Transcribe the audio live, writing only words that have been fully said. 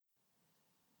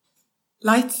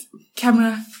Lights,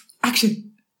 camera,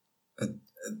 action.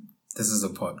 This is a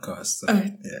podcast. So,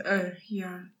 That's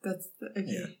okay.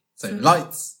 Yeah. So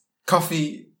lights,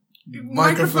 coffee,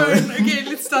 microphone. Okay,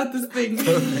 let's start this thing.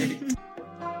 Perfect.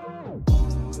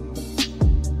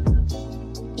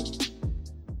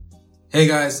 Hey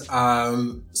guys,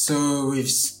 so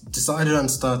we've decided on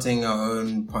starting our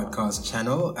own podcast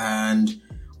channel, and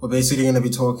we're basically going to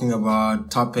be talking about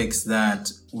topics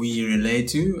that we relate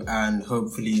to and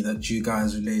hopefully that you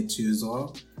guys relate to as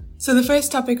well. So the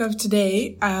first topic of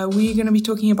today, we're going to be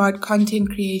talking about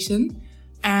content creation.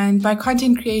 And by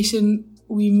content creation,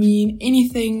 we mean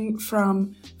anything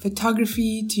from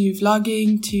photography to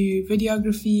vlogging to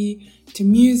videography to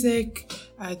music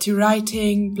to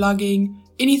writing, blogging,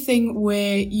 anything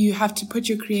where you have to put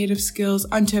your creative skills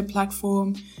onto a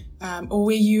platform or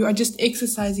where you are just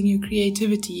exercising your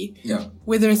creativity,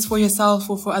 whether it's for yourself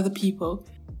or for other people.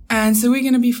 And so we're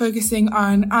going to be focusing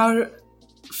on our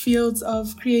fields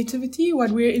of creativity,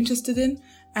 what we're interested in,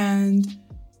 and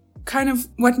kind of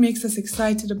what makes us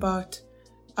excited about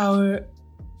our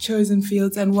chosen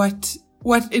fields and what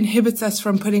inhibits us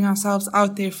from putting ourselves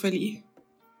out there fully.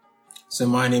 So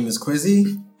my name is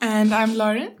Quizzy. And I'm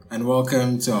Lauren. And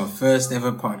welcome to our first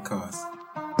ever podcast.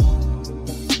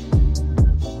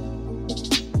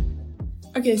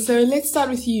 Okay, so let's start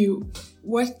with you.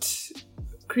 What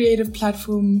creative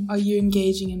platform are you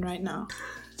engaging in right now?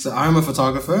 So I'm a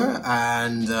photographer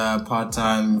and a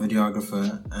part-time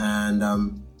videographer. And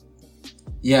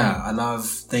I love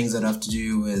things that have to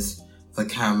do with the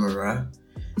camera.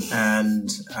 And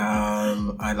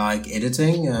I like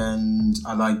editing and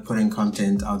I like putting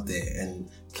content out there in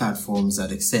platforms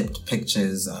that accept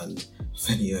pictures and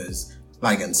videos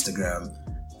like Instagram,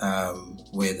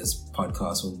 where this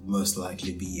podcast will most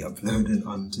likely be uploaded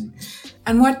onto.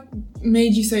 And what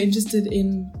made you so interested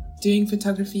in doing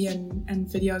photography and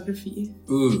videography?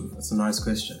 Ooh, that's a nice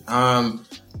question.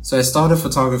 So I started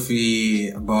photography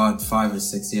about 5 or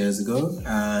 6 years ago,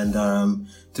 and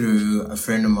through a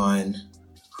friend of mine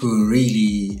who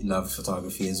really loved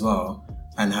photography as well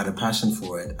and had a passion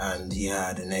for it, and he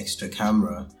had an extra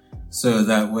camera. So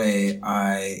that way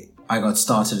I got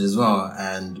started as well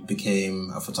and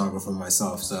became a photographer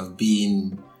myself. So I've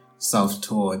been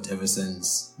self-taught ever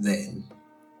since then,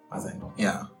 I think.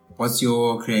 Yeah. What's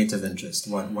your creative interest?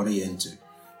 What are you into?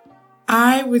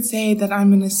 I would say that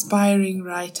I'm an aspiring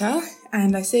writer,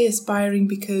 and I say aspiring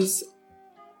because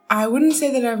I wouldn't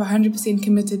say that I've 100%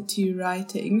 committed to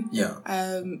writing. Yeah.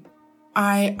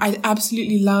 I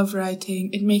absolutely love writing.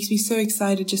 It makes me so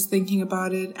excited just thinking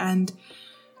about it, and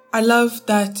I love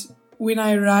that when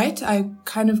I write, I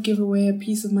kind of give away a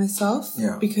piece of myself,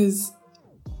 because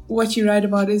what you write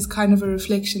about is kind of a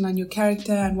reflection on your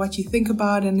character and what you think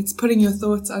about, and it's putting your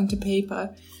thoughts onto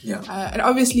paper. Yeah. And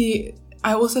obviously,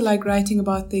 I also like writing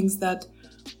about things that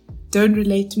don't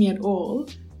relate to me at all,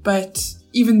 but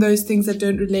even those things that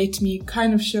don't relate to me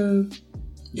kind of show,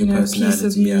 a piece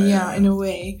of me, in a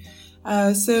way.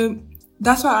 So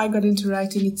that's why I got into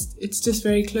writing. It's just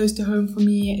very close to home for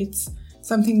me. It's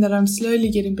something that I'm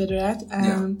slowly getting better at,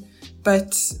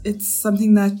 but it's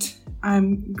something that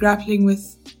I'm grappling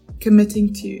with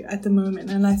committing to at the moment,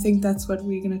 and I think that's what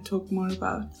we're going to talk more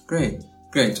about. Great.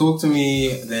 Talk to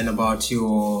me then about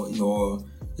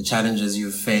the challenges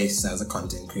you face as a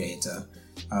content creator.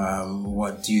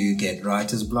 What do you get?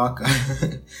 Writer's block?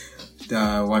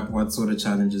 What sort of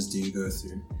challenges do you go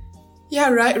through? Yeah,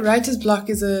 writer's block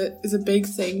is a big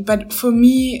thing, but for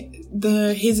me,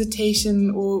 the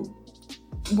hesitation or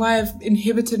why I've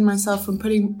inhibited myself from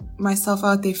putting myself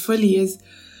out there fully is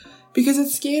because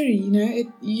it's scary.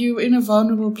 You're in a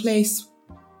vulnerable place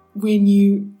when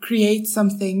you create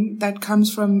something that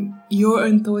comes from your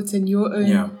own thoughts and your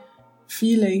own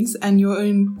feelings and your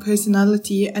own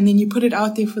personality, and then you put it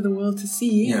out there for the world to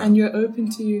see, and you're open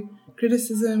to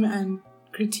criticism and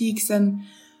critiques,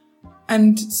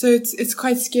 and so it's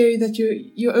quite scary that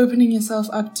you're opening yourself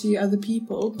up to other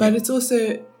people, but it's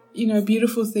also a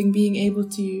beautiful thing being able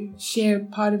to share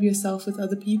part of yourself with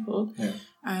other people.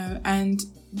 And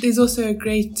there's also a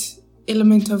great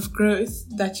element of growth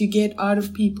that you get out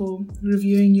of people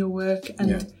reviewing your work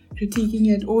and critiquing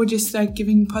it, or just like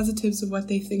giving positives of what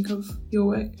they think of your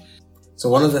work. So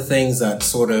one of the things that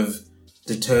sort of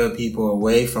deter people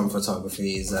away from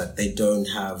photography is that they don't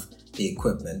have the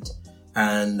equipment.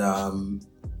 And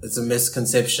it's a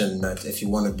misconception that if you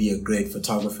want to be a great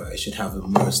photographer, you should have the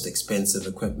most expensive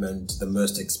equipment, the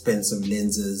most expensive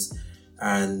lenses,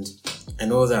 and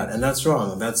all that. And that's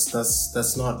wrong.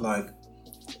 That's not like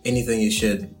anything you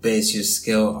should base your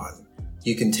skill on.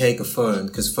 You can take a phone,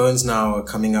 because phones now are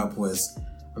coming up with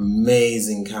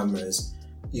amazing cameras,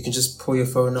 you can just pull your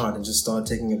phone out and just start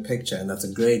taking a picture, and that's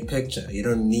a great picture. You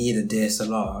don't need a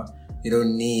DSLR. You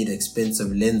don't need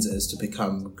expensive lenses to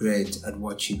become great at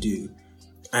what you do.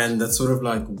 And that's sort of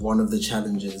like one of the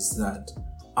challenges that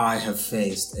I have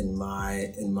faced in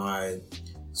my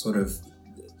sort of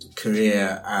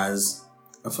career as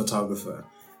a photographer.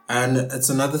 And it's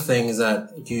another thing is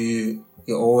that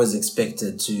you're always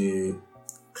expected to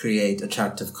create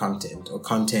attractive content, or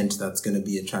content that's going to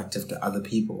be attractive to other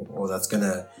people, or that's going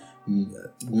to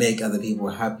make other people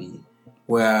happy.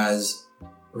 Whereas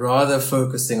rather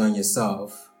focusing on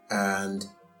yourself and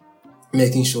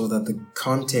making sure that the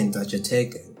content that you're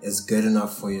taking is good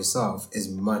enough for yourself is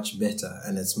much better,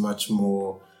 and it's much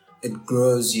more, it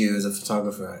grows you as a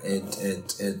photographer.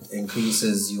 It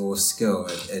increases your skill.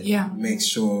 It makes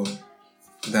sure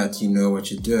that you know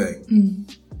what you're doing.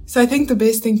 So I think the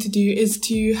best thing to do is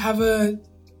to have a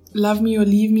love me or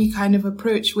leave me kind of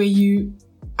approach, where you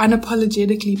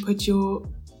unapologetically put your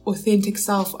authentic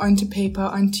self onto paper,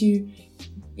 onto,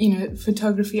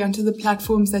 photography, onto the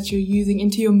platforms that you're using,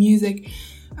 into your music.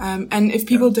 And if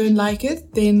people don't like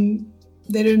it, then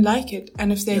they don't like it.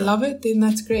 And if they love it, then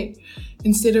that's great.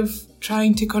 Instead of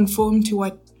trying to conform to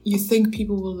what you think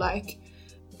people will like.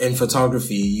 In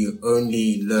photography, you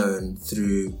only learn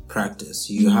through practice.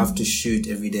 You have to shoot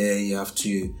every day. You have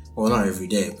to, well, not every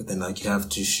day, but then you have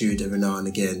to shoot every now and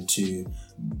again to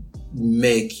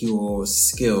make your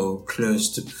skill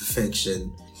close to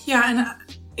perfection. Yeah, and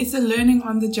it's a learning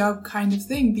on the job kind of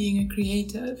thing, being a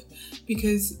creative,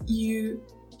 because you're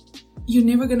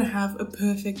never going to have a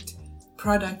perfect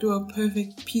product or a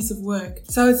perfect piece of work.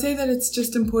 So I would say that it's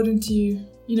just important to,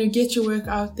 get your work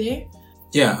out there.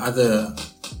 Yeah,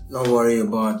 not worry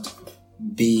about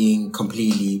being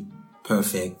completely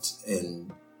perfect in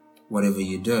whatever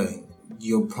you're doing.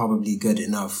 You're probably good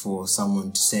enough for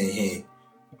someone to say, hey,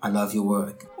 I love your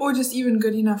work. Or just even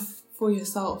good enough for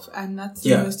yourself. And that's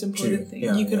the most important thing.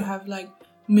 You could have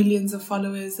millions of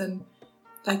followers and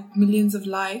millions of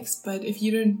likes, but if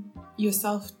you don't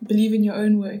yourself believe in your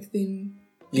own work, then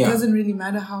it doesn't really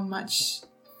matter how much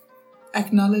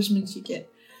acknowledgement you get.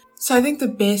 So I think the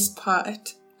best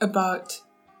part about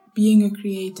being a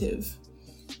creative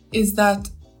is that,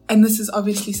 and this is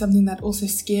obviously something that also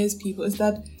scares people, is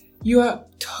that you are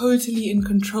totally in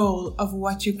control of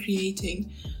what you're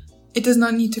creating. It does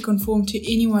not need to conform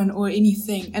to anyone or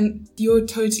anything, and you're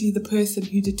totally the person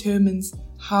who determines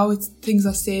how things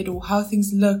are said or how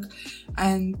things look.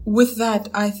 And with that,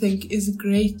 I think is a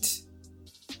great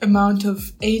amount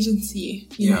of agency.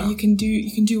 You know, you can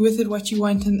do with it what you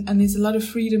want, and there's a lot of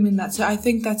freedom in that. So I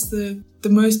think that's the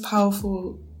most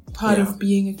powerful part of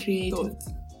being a creative.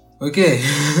 Okay,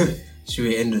 should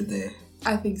we end it there?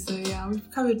 I think so, yeah.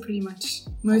 We've covered pretty much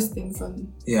most things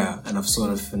on... Yeah, and I've sort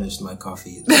of finished my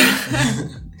coffee.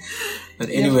 But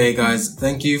anyway, guys,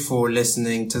 thank you for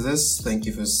listening to this. Thank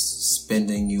you for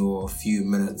spending your few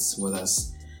minutes with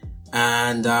us.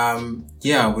 And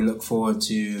we look forward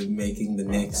to making the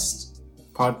next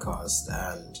podcast.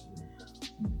 And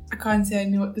I can't say I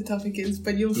know what the topic is,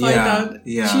 but you'll find out.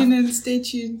 Yeah. Tune in, stay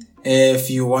tuned. If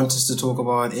you want us to talk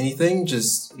about anything,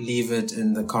 just leave it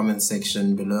in the comment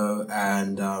section below,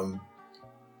 and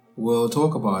we'll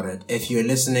talk about it. If you're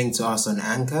listening to us on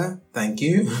Anchor, thank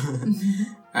you.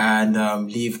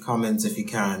 And leave comments if you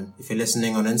can. If you're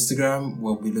listening on Instagram,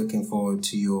 we'll be looking forward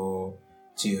to your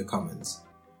comments.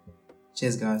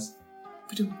 Cheers, guys.